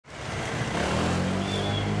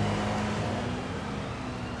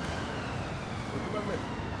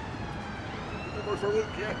for Luke,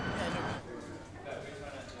 yeah.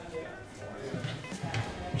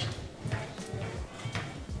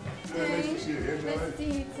 Nice to see you again. Nice to see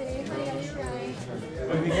you too. Hi, are you right?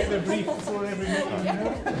 When we get the brief before every meeting, you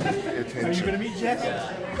know? Are you going to meet Jeff? We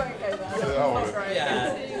won't go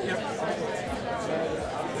there.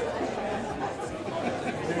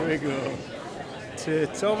 There we go. To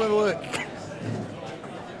Tom and Luke.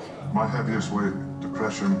 My heaviest weight,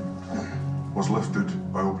 depression, was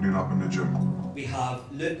lifted by opening up in the gym. We have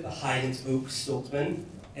Luke, the Highland Oak Stoltman.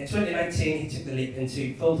 In 2019, he took the leap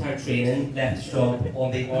into full-time training, left his job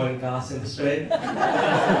on the oil and gas industry.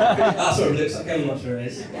 That's what it looks like, I'm not sure it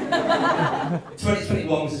is.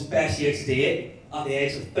 2021 was his best year to date. At the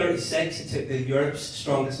age of 36, he took the Europe's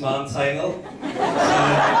strongest man title. We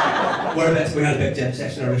had a big gym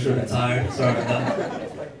session, I was a bit tired, sorry about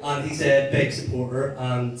that. And he's a big supporter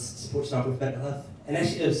and supports a number of mental health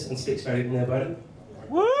initiatives and speaks very openly about it.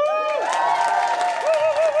 Woo!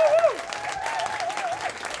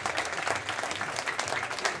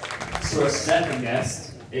 So our second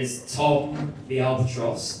guest is Tom the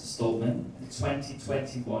Albatross Stoltman. In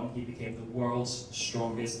 2021, he became the world's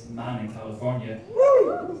strongest man in California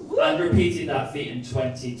and repeated that feat in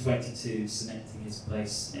 2022, cementing his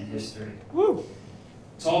place in history.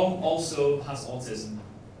 Tom also has autism,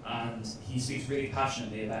 and he speaks really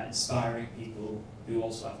passionately about inspiring people who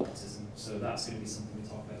also have autism, so that's going to be something we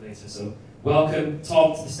talk about later. So welcome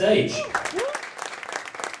Tom to the stage.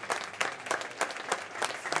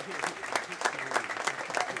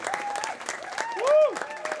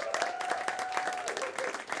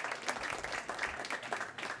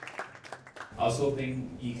 I was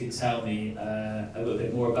hoping you could tell me a little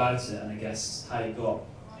bit more about it, and I guess how you got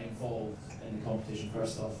involved in the competition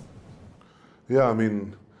first off. Yeah, I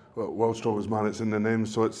mean, World's Strongest Man, it's in the name,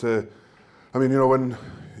 so it's I mean, you know, when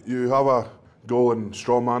you have a goal in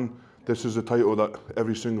Strongman, this is a title that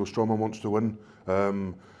every single Strongman wants to win.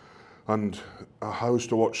 And I used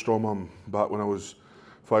to watch Strongman back when I was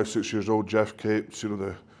 5, 6 years old. Jeff Capes, you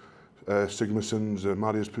know, the Sigmasons,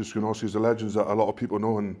 Mariusz Puszkunowski's, the legends that a lot of people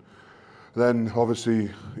know. And then obviously,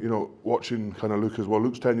 you know, watching kind of Luke as well.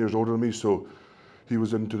 Luke's 10 years older than me, so he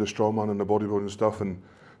was into the strongman and the bodybuilding stuff, and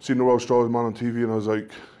seen the World's Strongest Man on TV, and I was like,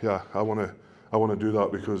 yeah, I want to do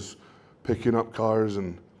that, because picking up cars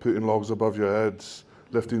and putting logs above your heads,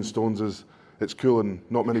 lifting stones it's cool, and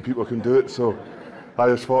not many people can do it. So I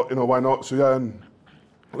just thought, you know, why not? So yeah, and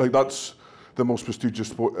like that's the most prestigious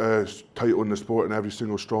sport, title in the sport, and every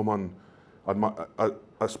single strongman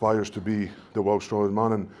aspires to be the World's Strongest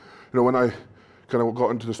Man. And you know, when I kind of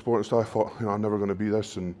got into the sport and stuff, I thought, you know, I'm never going to be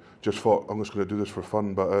this, and just thought I'm just going to do this for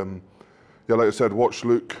fun. But yeah, like I said, watched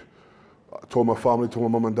Luke. I told my family, told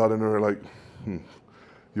my mum and dad, and they were like,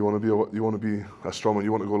 you want to be a strongman,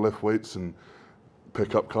 you want to go lift weights and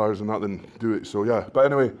pick up cars and that, then do it. So yeah, but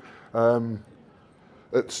anyway,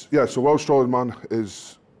 so World's Strongest Man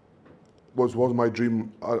was my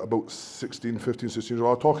dream at about 15, 16 years old.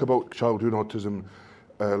 I'll talk about childhood autism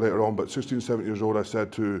later on, but 16, 17 years old, I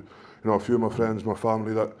said to, you know, a few of my friends, my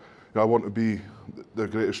family, that, you know, I want to be the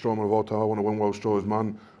greatest strongman of all time. I want to win World's Strongest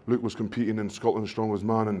Man. Luke was competing in Scotland's Strongest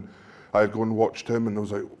Man, and I had gone and watched him, and I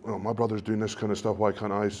was like, oh, my brother's doing this kind of stuff, why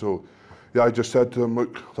can't I? So yeah, I just said to him,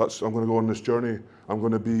 look, I'm going to go on this journey. I'm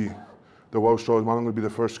going to be the World's Strongest Man. I'm going to be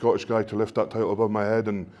the first Scottish guy to lift that title above my head.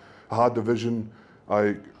 And I had the vision.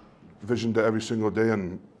 I visioned it every single day,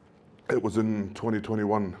 and it was in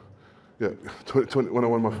 2021. Yeah, when I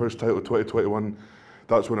won my first title, 2021,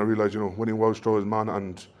 that's when I realised, you know, winning World's Strongest Man,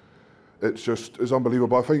 and it's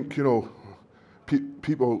unbelievable. I think, you know,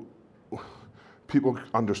 people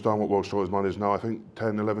understand what World's Strongest Man is now. I think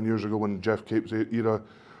 10, 11 years ago, when Jeff Capes' era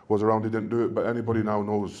was around, he didn't do it, but anybody now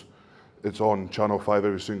knows it's on Channel 5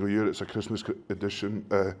 every single year. It's a Christmas edition,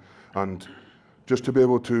 and just to be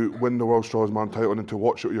able to win the World's Strongest Man title and to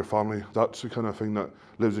watch it with your family, that's the kind of thing that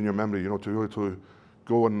lives in your memory, you know, to be able to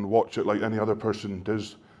go and watch it like any other person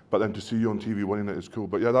does, but then to see you on TV winning it is cool.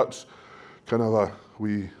 But yeah, that's kind of a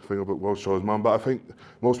wee thing about World's Strongest Man. But I think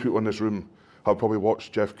most people in this room have probably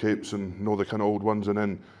watched Jeff Capes and know the kind of old ones, and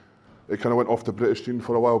then it kind of went off the British scene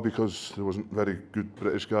for a while because there wasn't very good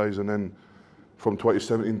British guys, and then from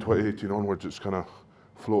 2017, 2018 onwards, it's kind of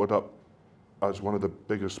floated up as one of the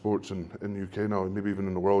biggest sports in the UK now, and maybe even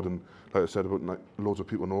in the world, and like I said, loads of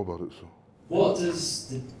people know about it. So, what does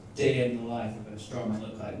the day in the life of a strongman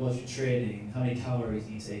look like? What's your training? How many calories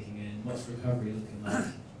are you taking in? What's recovery looking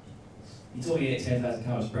like? You told me you ate 10,000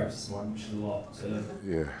 calories of breakfast this morning, which is a lot. So.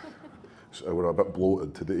 Yeah, so we're a bit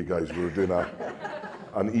bloated today, guys. We were doing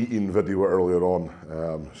an eating video earlier on,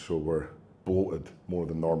 so we're bloated more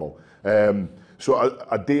than normal. So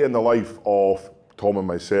a day in the life of Tom and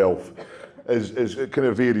myself. is it kind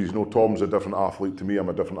of varies. You know, Tom's a different athlete to me. I'm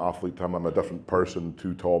a different athlete to him. I'm a different person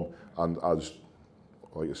to Tom, and as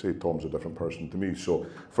like I say, Tom's a different person to me. So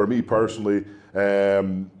for me personally, I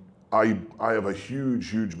have a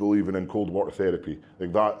huge believing in cold water therapy.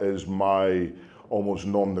 Like that is my almost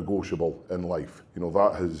non-negotiable in life. You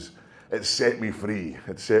know, it set me free.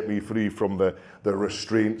 It set me free from the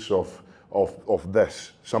restraints of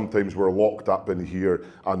this. Sometimes we're locked up in here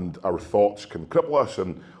and our thoughts can cripple us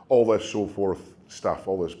and all this so forth stuff,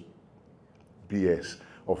 all this BS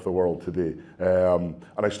of the world today. And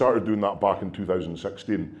I started doing that back in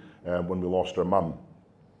 2016 when we lost our mum.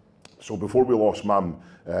 So before we lost mum,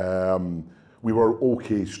 we were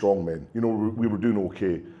okay strongmen. You know, we were doing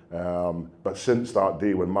okay. But since that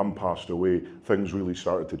day when mum passed away, things really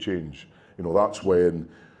started to change. You know, that's when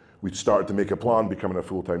we started to make a plan, becoming a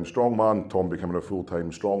full-time strongman, Tom becoming a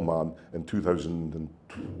full-time strongman in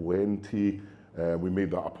 2020. We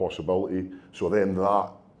made that a possibility. So then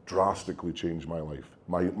that drastically changed my life.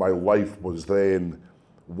 My life was then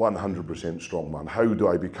 100% strongman. How do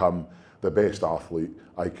I become the best athlete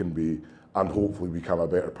I can be and hopefully become a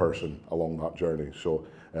better person along that journey? So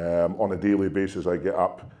on a daily basis, I get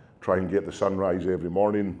up, try and get the sunrise every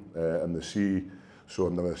morning in the sea. So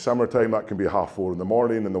in the summertime, that can be 4:30 in the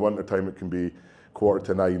morning. In the wintertime, it can be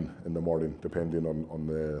 9:15 in the morning, depending on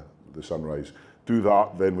the sunrise. Do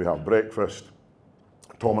that, then we have breakfast.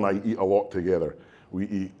 Tom and I eat a lot together. We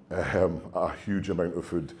eat a huge amount of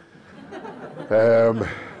food.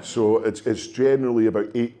 So it's generally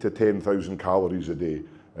about 8,000 to 10,000 calories a day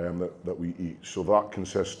that we eat. So that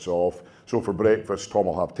consists of, so for breakfast, Tom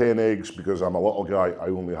will have 10 eggs because I'm a little guy, I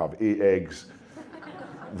only have 8 eggs.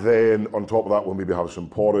 Then on top of that, we'll maybe have some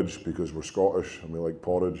porridge because we're Scottish and we like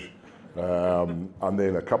porridge. And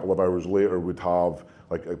then a couple of hours later, we'd have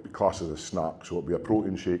like a class as a snack. So it'd be a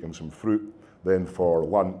protein shake and some fruit. Then for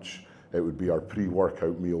lunch, it would be our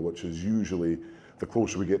pre-workout meal, which is usually, the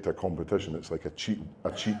closer we get to a competition, it's like a cheat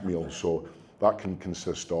meal. So that can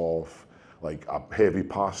consist of like a heavy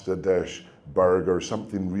pasta dish, burger,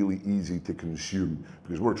 something really easy to consume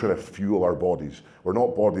because we're trying to fuel our bodies. We're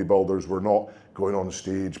not bodybuilders, we're not going on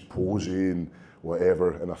stage, posing,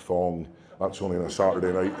 whatever, in a thong. That's only on a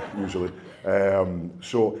Saturday night, usually.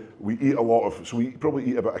 So we eat we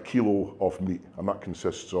probably eat about 1 kilo of meat, and that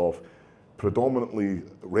consists of predominantly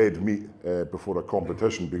red meat before a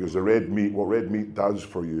competition, because what red meat does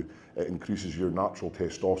for you, it increases your natural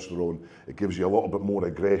testosterone. It gives you a little bit more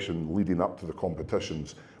aggression leading up to the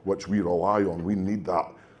competitions, which we rely on. We need that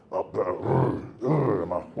up there.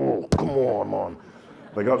 Oh, come on, man.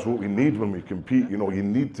 Like that's what we need when we compete. You know, you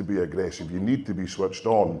need to be aggressive. You need to be switched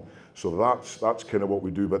on. So that's kind of what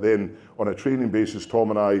we do. But then on a training basis, Tom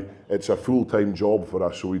and I, it's a full-time job for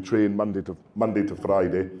us. So we train Monday to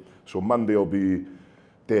Friday. So Monday will be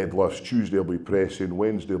deadlifts, Tuesday will be pressing,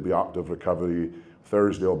 Wednesday will be active recovery,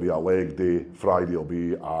 Thursday will be a leg day, Friday will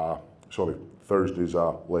be Thursday's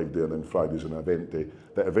a leg day and then Friday's an event day.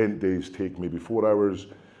 The event days take maybe 4 hours,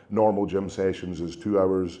 normal gym sessions is 2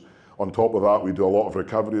 hours. On top of that, we do a lot of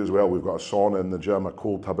recovery as well. We've got a sauna in the gym, a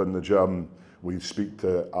cold tub in the gym. We speak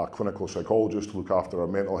to a clinical psychologist to look after our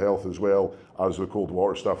mental health as well as the cold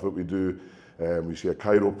water stuff that we do. We see a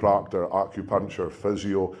chiropractor, acupuncture,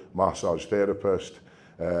 physio, massage therapist.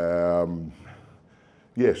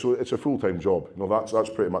 Yeah, so it's a full-time job. You know, that's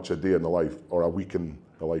pretty much a day in the life or a week in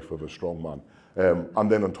the life of a strongman.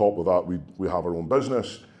 And then on top of that, we have our own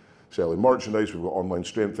business, selling merchandise. We've got Online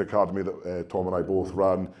Strength Academy that Tom and I both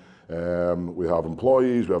run. We have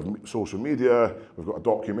employees, we have social media, we've got a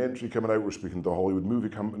documentary coming out. We're speaking to a Hollywood movie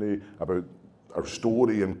company about our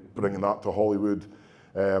story and bringing that to Hollywood.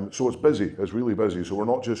 So it's busy, it's really busy. So we're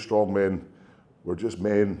not just strong men, we're just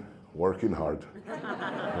men working hard.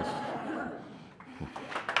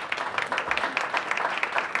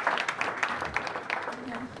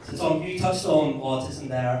 So Tom, you touched on autism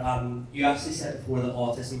there. You actually said before that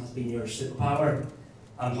autism has been your superpower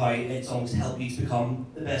and how it's almost helped you to become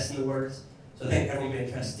the best in the world. So I think everyone would be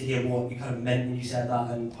interested to hear what you kind of meant when you said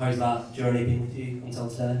that and how's that journey been with you until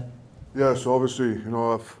today? Yeah, so obviously, you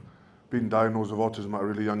know, I've been diagnosed with autism at a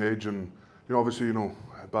really young age, and you know, obviously, you know,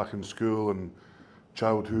 back in school and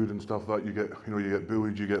childhood and stuff like that, you get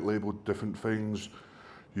bullied, you get labelled different things,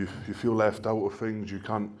 you feel left out of things, you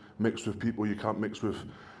can't mix with people, you can't mix with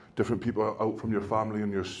different people out from your family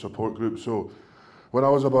and your support group. So when I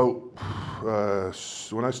was about,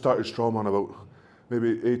 when I started Strongman about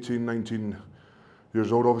maybe 18, 19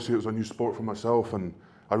 years old, obviously it was a new sport for myself, and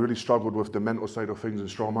I really struggled with the mental side of things in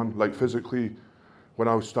Strongman. Like physically, when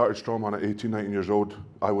I started Strongman at 18, 19 years old,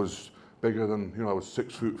 I was bigger than, you know, I was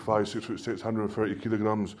 6'5", 6'6", 130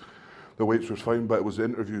 kilograms. the weights was fine, but it was the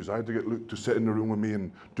interviews. I had to get Luke to sit in the room with me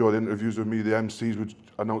and do all the interviews with me. The MCs would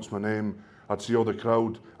announce my name. I'd see all the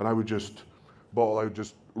crowd, and I would just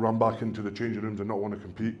run back into the changing rooms and not want to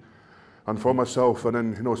compete. And for myself, and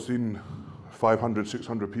then, you know, seeing 500,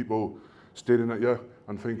 600 people staring at you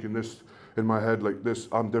and thinking this in my head, like this,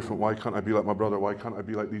 I'm different. Why can't I be like my brother? Why can't I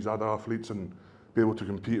be like these other athletes and be able to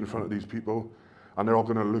compete in front of these people? And they're all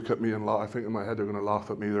going to look at me and laugh. I think in my head they're going to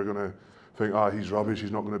laugh at me. They're going to think, he's rubbish.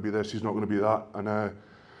 He's not going to be this. He's not going to be that. And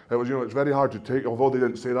it was, you know, it's very hard to take. Although they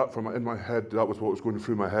didn't say that in my head, that was what was going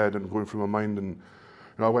through my head and going through my mind. And you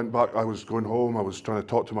know, I went back. I was going home. I was trying to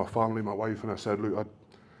talk to my family, my wife, and I said, look,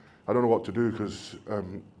 I don't know what to do because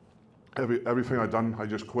everything I'd done, I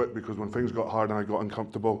just quit because when things got hard and I got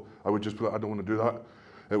uncomfortable, I would just be like, I don't want to do that.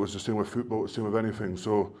 It was the same with football, the same with anything.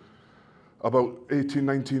 So about 18,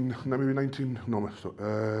 19, maybe 19,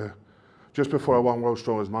 no, just before I won World's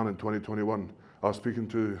Strongest Man in 2021, I was speaking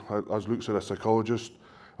to, as Luke said, a psychologist,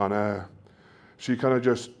 and she kind of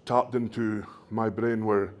just tapped into my brain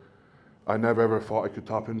where I never ever thought I could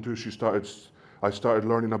tap into. I started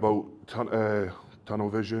learning about tunnel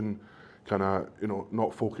vision, kind of, you know,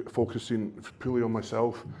 not focusing purely on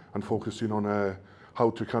myself and focusing on how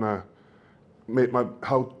to kind of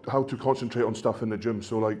how to concentrate on stuff in the gym.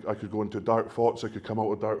 So like I could go into dark thoughts, I could come out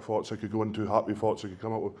with dark thoughts, I could go into happy thoughts, I could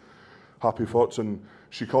come out with happy thoughts. And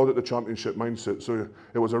she called it the championship mindset. So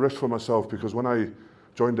it was a risk for myself because when I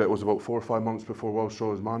joined it was about 4 or 5 months before World's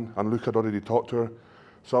Strongest Man, and Luke had already talked to her.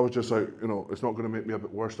 So I was just like, you know, it's not going to make me a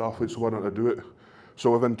bit worse athlete, so why don't I do it?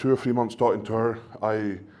 So within 2 or 3 months talking to her,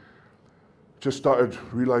 I just started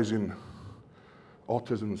realizing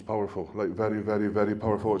autism is powerful, like very, very, very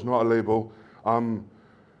powerful. It's not a label. I'm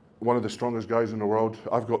one of the strongest guys in the world.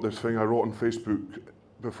 I've got this thing I wrote on Facebook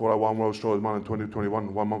before I won World's Strongest Man in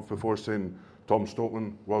 2021, 1 month before, saying Tom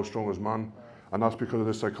Stoltman, World's Strongest Man. And that's because of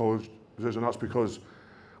the psychologist, and that's because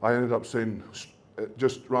I ended up saying,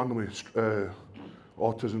 just randomly,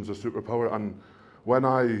 autism's a superpower. And when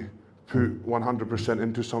I put 100%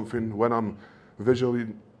 into something, when I'm visually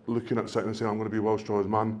looking at something and saying I'm going to be World's Strongest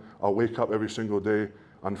Man, I'll wake up every single day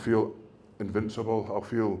and feel invincible. I'll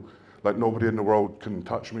feel like nobody in the world can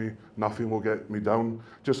touch me, nothing will get me down.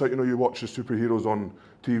 Just like, you know, you watch the superheroes on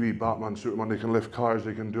TV, Batman, Superman, they can lift cars,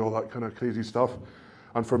 they can do all that kind of crazy stuff.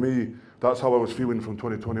 And for me, that's how I was feeling from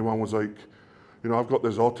 2021, was like, you know, I've got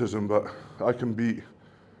this autism, but I can beat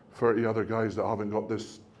 30 other guys that haven't got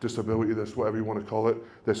this disability, this whatever you want to call it,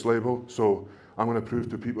 this label. So I'm going to prove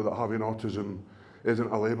to people that having autism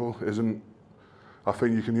isn't a label, isn't a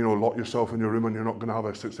thing you can, you know, lock yourself in your room and you're not going to have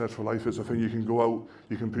a successful life. It's a thing you can go out,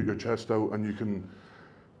 you can put your chest out, and you can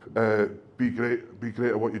be great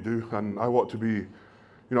at what you do. And I want to be, you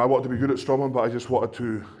know, I want to be good at strongman, but I just wanted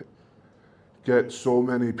to get so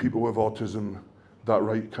many people with autism that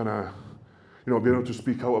right kind of, you know, being able to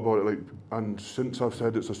speak out about it. Like, and since I've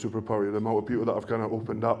said it's a superpower, the amount of people that I've kind of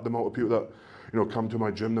opened up, the amount of people that, you know, come to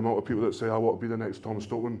my gym, the amount of people that say I want to be the next Tom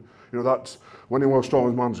Stoltman, you know, that's, winning World's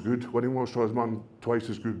Strongest Man's good, winning World's Strongest Man twice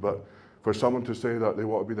is good, but for someone to say that they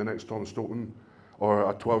want to be the next Tom Stoltman, or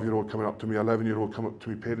a 12-year-old coming up to me, 11-year-old coming up to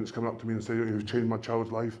me, parents coming up to me and saying, you've changed my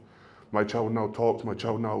child's life, my child now talks, my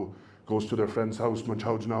child now goes to their friend's house, my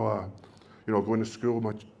child's now, you know, going to school,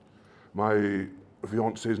 my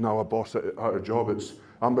fiance is now a boss at her job. It's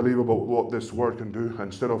unbelievable what this word can do,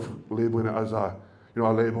 instead of labeling it as a, you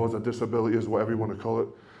know, a label, as a disability, as whatever you want to call it.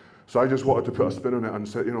 So I just wanted to put a spin on it and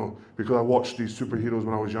say, you know, because I watched these superheroes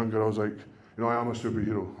when I was younger, I was like, you know, I am a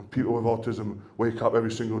superhero. People with autism wake up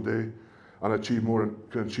every single day and achieve more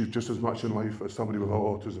and can achieve just as much in life as somebody without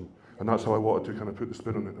autism. And that's how I wanted to kind of put the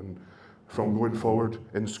spin on it. And from going forward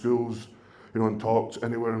in schools, you know, in talks,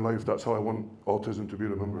 anywhere in life, that's how I want autism to be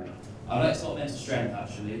remembered. I'd like to talk mental strength,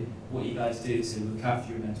 actually. What you guys do to look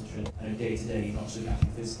after your mental strength and day to day, not just look after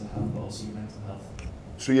your physical health, but also your mental health.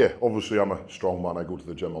 So yeah, obviously I'm a strong man, I go to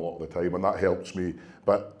the gym a lot of the time and that helps me.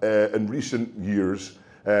 But in recent years,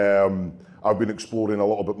 I've been exploring a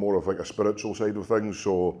little bit more of like a spiritual side of things.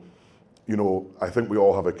 So, you know, I think we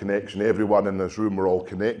all have a connection. Everyone in this room, we're all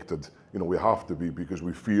connected. You know, we have to be, because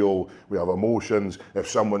we feel, we have emotions. If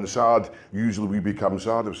someone's sad, usually we become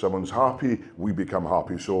sad. If someone's happy, we become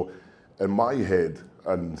happy. So in my head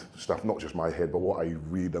and stuff, not just my head, but what I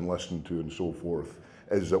read and listen to and so forth,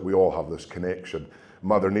 is that we all have this connection.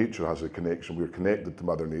 Mother Nature has a connection. We're connected to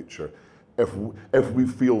Mother Nature. If we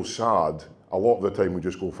feel sad, a lot of the time we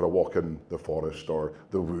just go for a walk in the forest or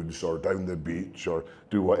the woods or down the beach or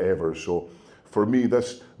do whatever. So for me,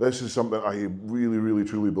 this is something I really, really,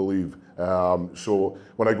 truly believe. So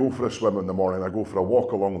when I go for a swim in the morning, I go for a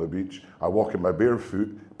walk along the beach, I walk in my bare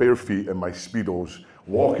feet in my Speedos,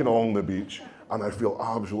 walking along the beach, and I feel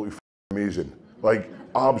absolutely amazing. Like,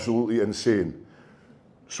 absolutely insane.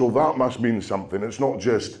 So that must mean something. It's not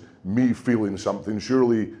just me feeling something.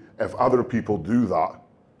 Surely, if other people do that,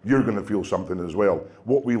 you're going to feel something as well.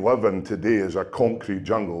 What we live in today is a concrete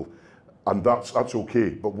jungle, and that's okay.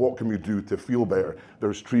 But what can we do to feel better?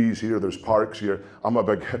 There's trees here, there's parks here. I'm a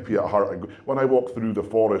big hippie at heart. When I walk through the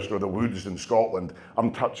forest or the woods in Scotland,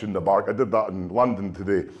 I'm touching the bark. I did that in London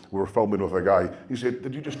today. We were filming with a guy. He said,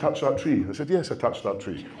 "Did you just touch that tree?" I said, "Yes, I touched that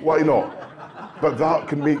tree." Why not? But that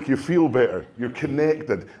can make you feel better. You're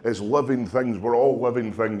connected. It's living things. We're all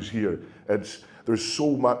living things here. There's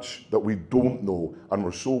so much that we don't know, and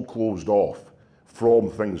we're so closed off from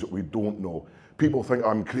things that we don't know. People think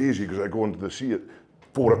I'm crazy because I go into the sea at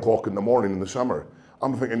 4 o'clock in the morning in the summer.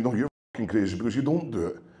 I'm thinking, no, you're fucking crazy because you don't do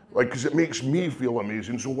it. Like, because it makes me feel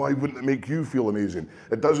amazing, so why wouldn't it make you feel amazing?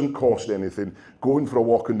 It doesn't cost anything. Going for a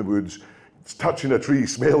walk in the woods, touching a tree,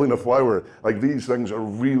 smelling a flower, like these things are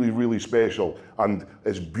really, really special, and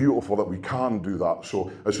it's beautiful that we can do that. So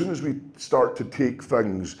as soon as we start to take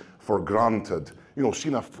things for granted, you know,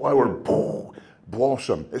 seeing a flower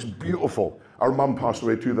blossom, it's beautiful. Our mum passed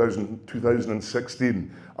away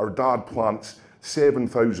 2016. Our dad plants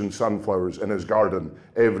 7,000 sunflowers in his garden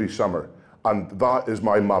every summer, and that is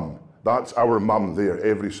my mum. That's our mum there.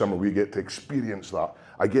 Every summer we get to experience that.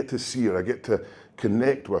 I get to see her, I get to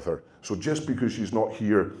connect with her. So just because she's not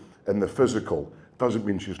here in the physical doesn't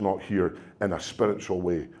mean she's not here in a spiritual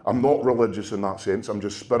way. I'm not religious in that sense, I'm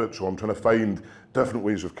just spiritual. I'm trying to find different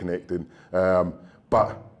ways of connecting.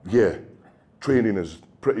 But yeah, training is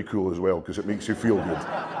pretty cool as well because it makes you feel good.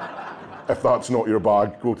 If that's not your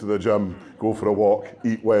bag, go to the gym, go for a walk,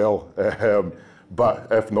 eat well. But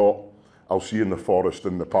if not, I'll see you in the forest,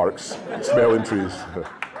 in the parks, smelling trees.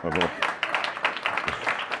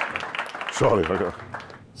 Sorry.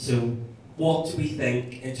 So, what do we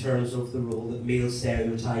think in terms of the role that male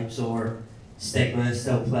stereotypes or stigma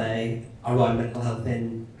still play around mental health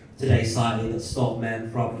in today's society that stop men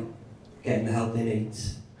from getting the help they need?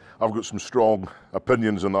 I've got some strong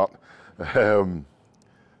opinions on that.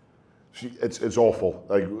 It's awful.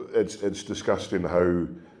 Like it's disgusting how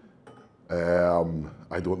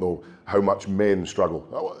I don't know how much men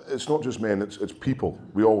struggle. It's not just men. It's people.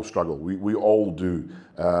 We all struggle. We all do.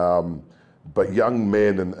 But young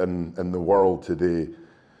men in the world today,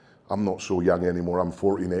 I'm not so young anymore. I'm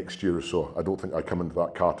 40 next year, so I don't think I come into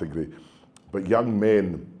that category. But young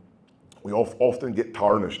men, we often get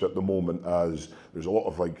tarnished at the moment as there's a lot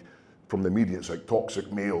of like, from the media, it's like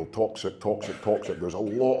toxic male, toxic. There's a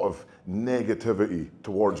lot of negativity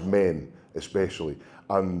towards men, especially.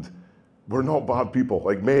 And we're not bad people.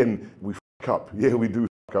 Like men, we fuck up. Yeah, we do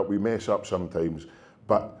fuck up. We mess up sometimes.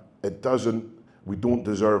 But we don't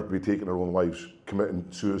deserve to be taking our own lives, committing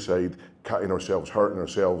suicide, cutting ourselves, hurting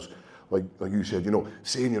ourselves. Like you said, you know,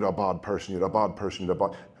 saying you're a bad person,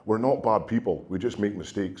 we're not bad people. We just make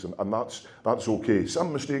mistakes, and that's okay.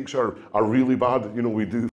 Some mistakes are really bad. You know, we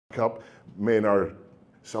do fuck up. Men are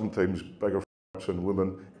sometimes bigger fucks than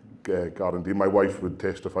women, guaranteed. My wife would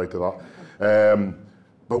testify to that.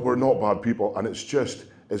 But we're not bad people, and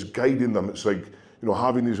it's guiding them. It's like, you know,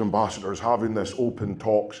 having these ambassadors, having this open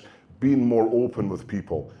talks, being more open with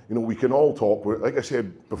people. You know, we can all talk. Like I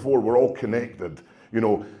said before, we're all connected. You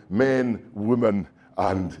know, men, women,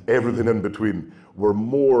 and everything in between. We're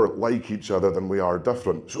more like each other than we are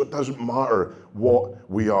different. So it doesn't matter what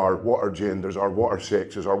we are, what our genders are, what our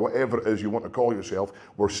sexes are, whatever it is you want to call yourself,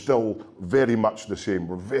 we're still very much the same.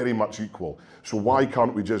 We're very much equal. So why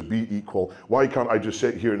can't we just be equal? Why can't I just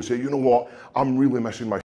sit here and say, you know what, I'm really missing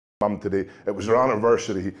my mum today. It was her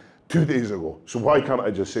anniversary 2 days ago. So why can't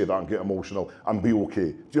I just say that and get emotional and be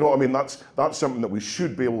okay? Do you know what I mean? That's something that we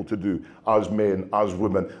should be able to do as men, as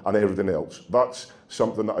women, and everything else. That's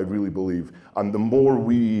something that I really believe. And the more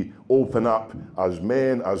we open up as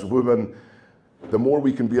men, as women, the more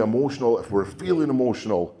we can be emotional. If we're feeling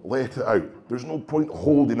emotional, let it out. There's no point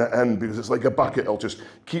holding it in because it's like a bucket. It'll just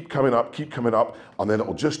keep coming up, and then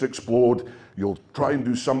it'll just explode. You'll try and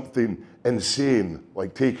do something insane,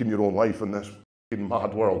 like taking your own life in this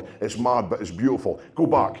mad world. It's mad, but it's beautiful. Go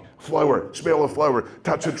back, flower, smell a flower,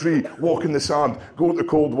 touch a tree, walk in the sand, go to the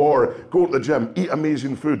cold water, go to the gym, eat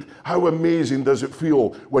amazing food. How amazing does it feel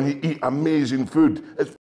when you eat amazing food?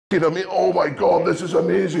 It's amazing. Oh my God, this is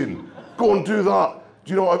amazing. Go and do that. Do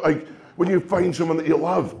you know, like when you find someone that you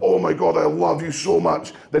love, oh my God, I love you so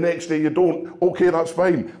much. The next day you don't. Okay, that's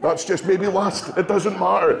fine. That's just maybe last. It doesn't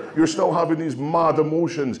matter. You're still having these mad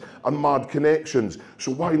emotions and mad connections.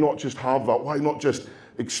 So why not just have that? Why not just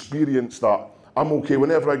experience that? I'm okay.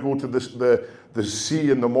 Whenever I go to the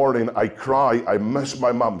sea in the morning, I cry. I miss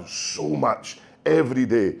my mum so much every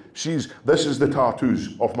day. This is the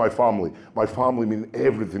tattoos of my family. My family mean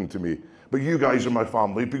everything to me. But you guys are my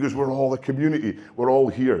family because we're all a community. We're all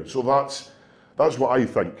here. So that's what I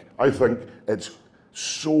think. I think it's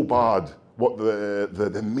so bad what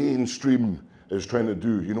the mainstream is trying to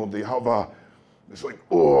do. You know, they have it's like,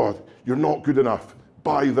 oh, you're not good enough.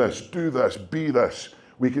 Buy this, do this, be this.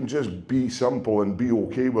 We can just be simple and be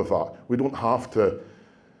okay with that. We don't have to,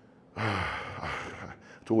 I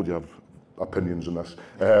told you I have opinions on this.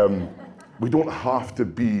 We don't have to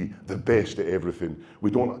be the best at everything.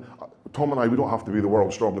 Tom and I, we don't have to be the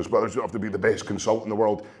world's strongest brothers. We don't have to be the best consultant in the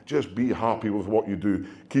world. Just be happy with what you do.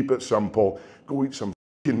 Keep it simple. Go eat some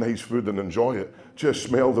nice food and enjoy it. Just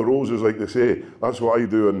smell the roses, like they say. That's what I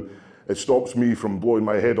do, and it stops me from blowing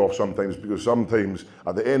my head off sometimes, because sometimes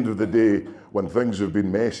at the end of the day, when things have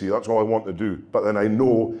been messy, that's all I want to do. But then I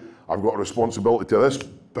know I've got a responsibility to this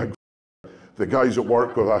big, the guys that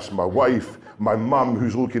work with us, my wife, my mum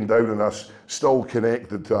who's looking down on us, still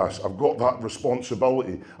connected to us. I've got that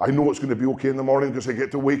responsibility. I know it's going to be okay in the morning because I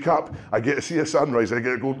get to wake up, I get to see a sunrise, I get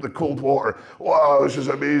to go to the cold water. Wow, this is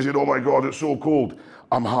amazing, oh my God, it's so cold.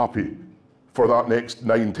 I'm happy for that next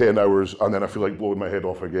 9-10 hours, and then I feel like blowing my head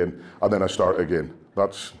off again, and then I start again.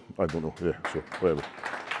 That's, I don't know, yeah, so whatever.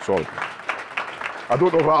 Sorry. I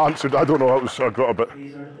don't know if I answered, I don't know, I got a bit.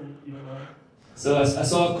 So I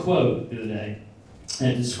saw a quote the other day,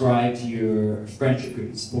 and it described your friendship group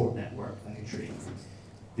and support network like a tree.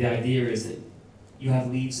 The idea is that you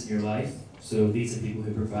have leaves in your life, so these are people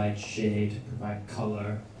who provide shade, provide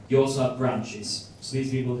colour. You also have branches, so these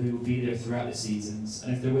are people who will be there throughout the seasons,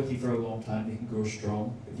 and if they're with you for a long time, they can grow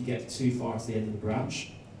strong. If you get too far to the end of the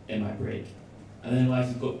branch, it might break. And then in life,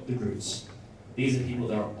 you've got the roots. These are people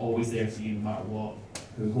that are always there for you no matter what,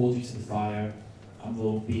 who hold you to the fire, and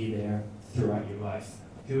will be there throughout your life.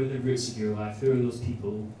 Who are the roots of your life? Who are those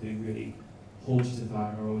people who really hold you to the fire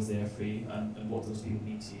and are always there for you, and what those people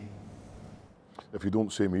mean to you? If you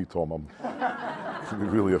don't say me, Tom, I'm going to be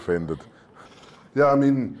really offended. Yeah, I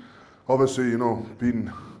mean, obviously, you know,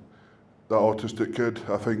 being that autistic kid,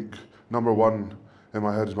 I think number one in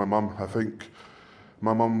my head is my mum. I think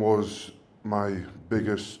my mum was my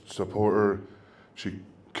biggest supporter. She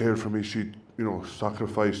cared for me. She, you know,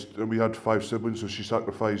 sacrificed, and we had 5 siblings, so she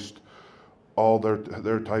sacrificed all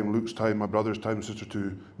their time, Luke's time, my brother's time, sister,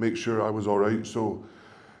 to make sure I was all right. So,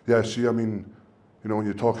 yeah, I mean, you know, when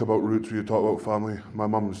you talk about roots, when you talk about family, my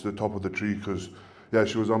mum's the top of the tree, because, yeah,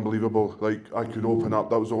 she was unbelievable. Like, I could open up.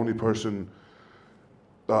 That was the only person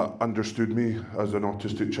that understood me as an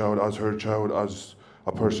autistic child, as her child, as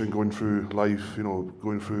a person going through life, you know,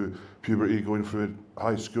 going through puberty, going through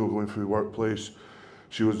high school, going through workplace.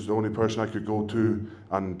 She was the only person I could go to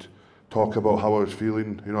and talk about how I was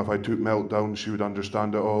feeling. You know, if I took meltdown, she would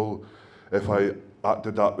understand it all. If I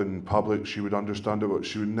acted up in public, she would understand it, but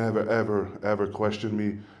she would never, ever, ever question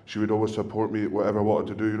me. She would always support me, whatever I wanted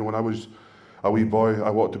to do. You know, when I was a wee boy, I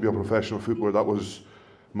wanted to be a professional footballer. That was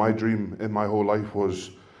my dream in my whole life.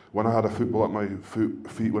 Was when I had a football at my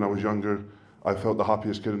feet when I was younger, I felt the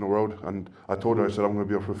happiest kid in the world. And I told her, I said, I'm going to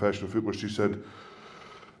be a professional footballer. She said,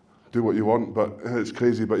 do what you want, but it's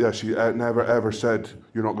crazy. But yeah, she never ever said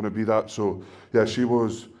you're not going to be that. So yeah, she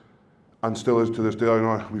was, and still is to this day. I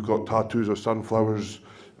know we've got tattoos of sunflowers.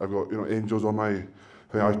 I've got, you know, angels on my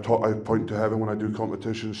thing. I point to heaven when I do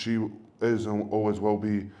competitions. She is and always will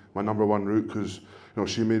be my number one route, because, you know,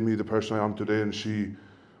 she made me the person I am today, and she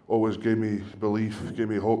always gave me belief, gave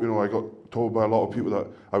me hope. You know, I got told by a lot of people that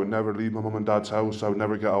I would never leave my mum and dad's house. I would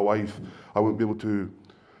never get a wife. I wouldn't be able to,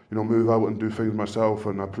 you know, move out and do things myself,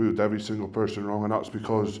 and I proved every single person wrong, and that's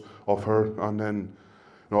because of her. And then,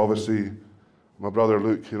 you know, obviously, my brother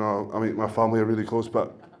Luke, you know, I mean, my family are really close,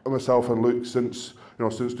 but myself and Luke, since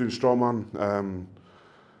doing Strongman,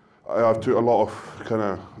 I've took a lot of kind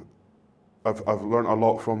of, I've learned a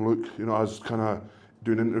lot from Luke, you know, as kind of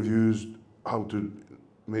doing interviews, how to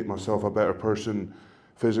make myself a better person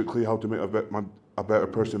physically, how to make a better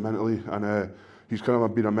person mentally, and he's kind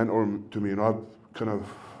of been a mentor to me. You know,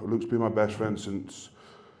 Luke's been my best friend since,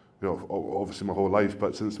 you know, obviously my whole life,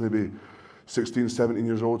 but since maybe 16, 17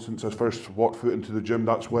 years old, since I first walked foot into the gym.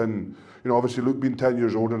 That's when, you know, obviously Luke being 10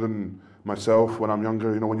 years older than myself when I'm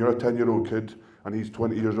younger, you know, when you're a 10-year-old kid and he's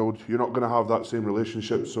 20 years old, you're not going to have that same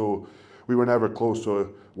relationship. So we were never close. So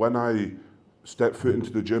when I stepped foot into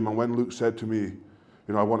the gym, and when Luke said to me,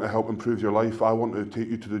 you know, I want to help improve your life, I want to take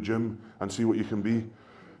you to the gym and see what you can be.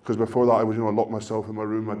 Because before that, I was, you know, I locked myself in my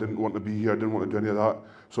room. I didn't want to be here. I didn't want to do any of that.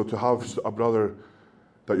 So to have a brother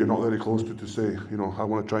that you're not very close to say, you know, I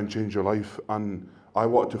want to try and change your life, and I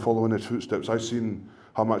wanted to follow in his footsteps. I've seen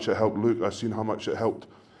how much it helped Luke. I've seen how much it helped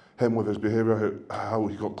him with his behaviour, how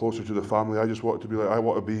he got closer to the family. I just wanted to be like, I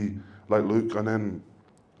want to be like Luke, and then,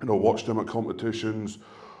 you know, watched him at competitions,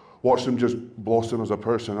 watched him just blossom as a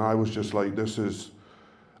person, and I was just like, this is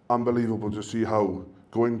unbelievable to see how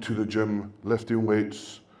going to the gym, lifting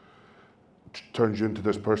weights, turns you into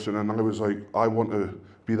this person. And I was like, I want to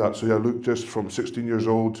be that. So yeah, Luke, just from 16 years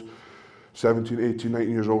old, 17, 18, 19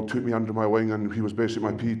 years old, took me under my wing, and he was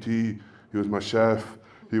basically my PT, he was my chef,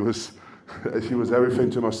 he was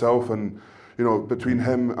everything to myself. And you know, between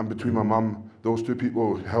him and between my mum, those two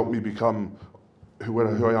people helped me become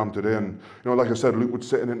who I am today. And you know, like I said, Luke would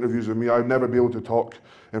sit in interviews with me. I'd never be able to talk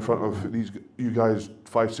in front of you guys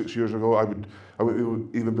 5-6 years ago. I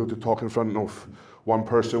wouldn't even be able to talk in front of one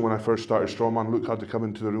person when I first started Strongman. Luke had to come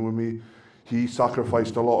into the room with me. He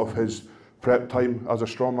sacrificed a lot of his prep time as a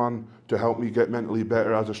strongman to help me get mentally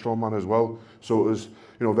better as a strongman as well. So it was,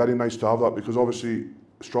 you know, very nice to have that, because obviously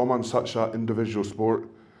strongman's such an individual sport,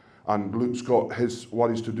 and Luke's got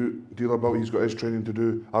what he's to deal about. He's got his training to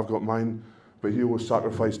do. I've got mine, but he always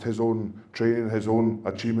sacrificed his own training, his own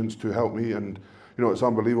achievements to help me. And you know, it's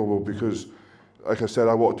unbelievable, because like I said,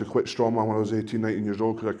 I wanted to quit strongman when I was 18, 19 years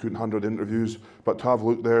old because I couldn't handle the interviews. But to have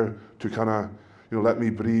Luke there to kind of, you know, let me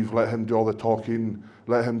breathe, let him do all the talking,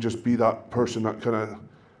 let him just be that person that kind of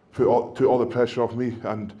took all the pressure off me,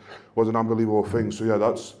 and was an unbelievable thing. So yeah,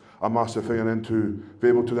 that's a massive thing. And then to be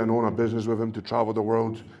able to then own a business with him, to travel the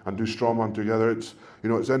world and do strongman together, it's, you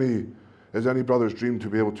know, it's any brother's dream to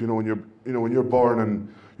be able to, when you're born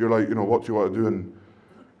and you're like, you know, what do you want to do? And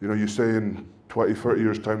you know, you say in 20, 30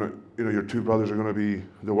 years time that, you know, your two brothers are going to be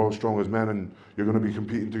the world's strongest men, and you're going to be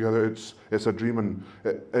competing together. It's a dream, and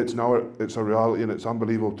it's a reality, and it's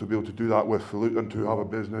unbelievable to be able to do that with Luke, and to have a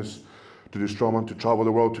business, to do strongman, to travel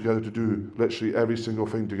the world together, to do literally every single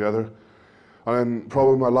thing together. And then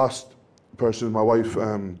probably my last person is my wife.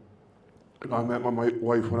 I met my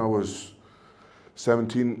wife when I was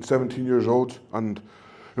 17 years old, and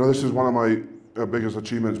you know, this is one of my biggest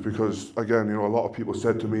achievements, because again, you know, a lot of people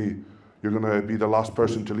said to me, you're going to be the last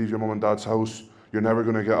person to leave your mum and dad's house, you're never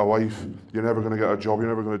going to get a wife, you're never going to get a job, you're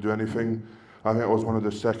never going to do anything. I think I was one of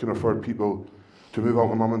the second or third people to move out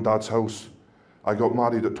my mum and dad's house. I got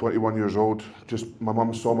married at 21 years old. Just my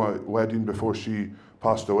mum saw my wedding before she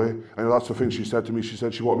passed away, and that's the thing she said to me. She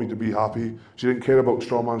said she wanted me to be happy. She didn't care about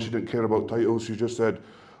strongman, she didn't care about titles. She just said,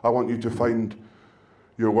 I want you to find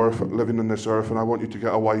your worth living in this earth, and I want you to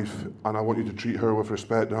get a wife, and I want you to treat her with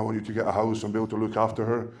respect, and I want you to get a house and be able to look after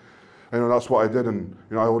her. And, you know, that's what I did. And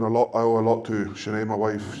you know, I owe a lot to Sinead, my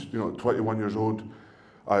wife. You know, 21 years old,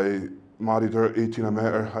 I married her. 18, I met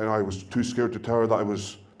her. I was too scared to tell her that I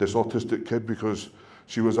was this autistic kid, because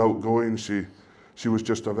she was outgoing. She was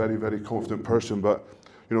just a very, very confident person. But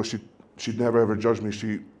you know, she'd never ever judged me.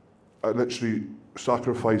 She literally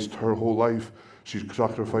sacrificed her whole life. She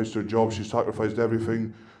sacrificed her job. She sacrificed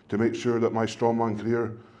everything to make sure that my strongman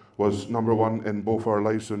career was #1 in both our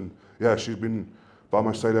lives. And yeah, she's been by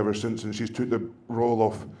my side ever since, and she's took the role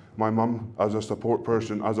of my mum as a support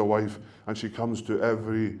person, as a wife, and she comes to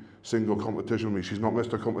every single competition with me. She's not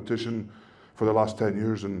missed a competition for the last 10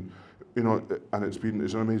 years, and you know, and it's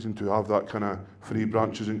amazing to have that kind of free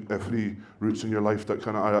routes in your life that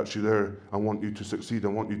kind of are actually there and want you to succeed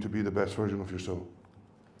and want you to be the best version of yourself.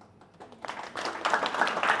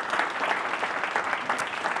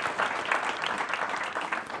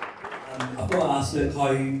 I've got to ask, Luke,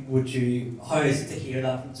 how is it to hear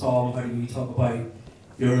that from Tom? How do you talk about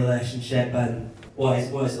your relationship, and what is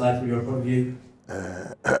it like from your point of view?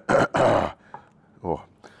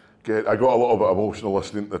 I got a little bit emotional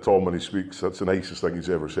listening to Tom when he speaks. That's the nicest thing he's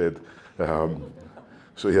ever said.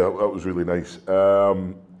 So yeah, that was really nice.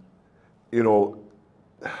 You know,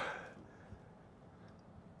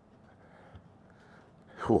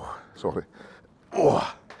 sorry.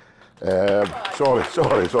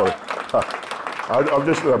 Sorry. I'm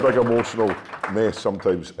just in a big emotional mess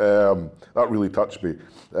sometimes. That really touched me.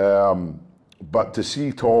 But to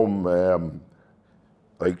see Tom,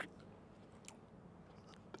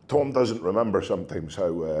 Tom doesn't remember sometimes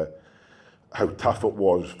how tough it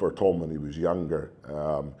was for Tom when he was younger.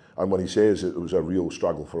 And when he says it was a real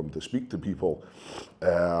struggle for him to speak to people,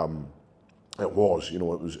 it was, you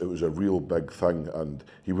know, it was a real big thing, and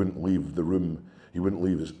he wouldn't leave the room. He wouldn't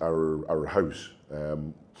leave our house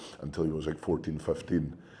until he was like 14,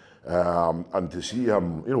 15. And to see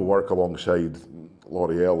him, you know, work alongside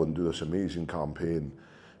L'Oreal and do this amazing campaign,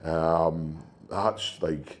 that's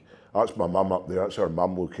my mum up there. That's our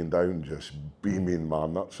mum looking down, just beaming,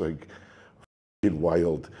 man. That's like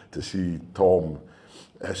wild to see Tom,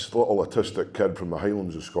 this little autistic kid from the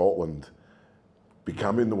Highlands of Scotland,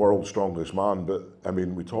 becoming the world's strongest man. But I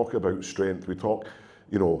mean, we talk about strength. We talk,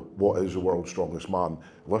 you know, what is the world's strongest man?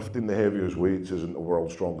 Lifting the heaviest weights isn't the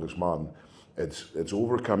world's strongest man. It's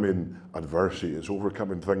overcoming adversity, it's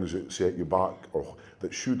overcoming things that set you back or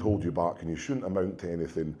that should hold you back, and you shouldn't amount to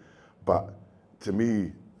anything. But to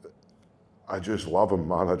me, I just love him,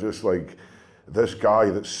 man. I just like, this guy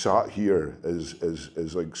that's sat here is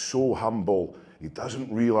like so humble. He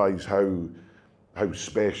doesn't realise how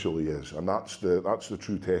special he is, and that's the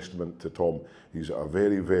true testament to Tom. He's a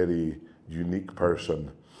very, very unique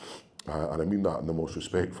person, and I mean that in the most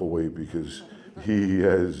respectful way, because he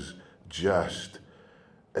is just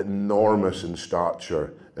enormous in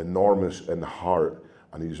stature, enormous in heart,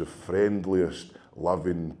 and he's the friendliest,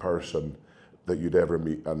 loving person that you'd ever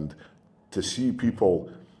meet. And to see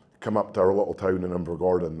people come up to our little town in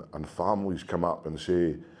Invergordon and families come up and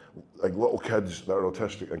say, like little kids that are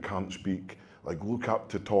autistic and can't speak, like look up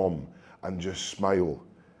to Tom and just smile.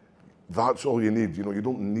 That's all you need. You know, you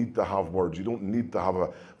don't need to have words. You don't need to have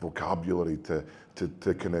a vocabulary to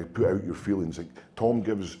kind of put out your feelings. Like Tom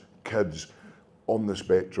gives kids on the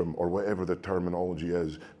spectrum, or whatever the terminology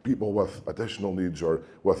is, people with additional needs or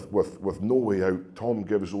with no way out, Tom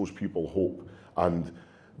gives those people hope. And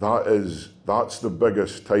that's the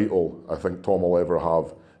biggest title I think Tom will ever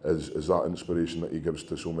have, is that inspiration that he gives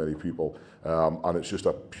to so many people. And it's just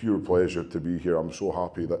a pure pleasure to be here. I'm so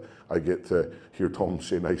happy that I get to hear Tom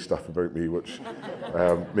say nice stuff about me, which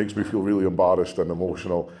makes me feel really embarrassed and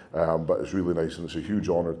emotional, but it's really nice, and it's a huge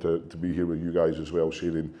honour to be here with you guys as well,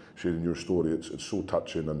 sharing your story. It's so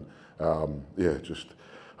touching, and yeah,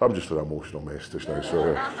 I'm just an emotional mess just now.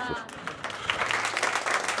 So.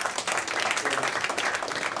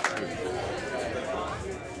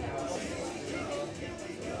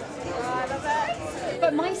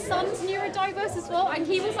 But my son's neurodiverse as well, and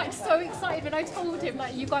he was like so excited when I told him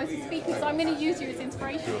that you guys are speaking, so I'm going to use you as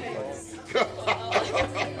inspiration.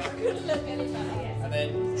 And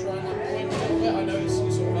then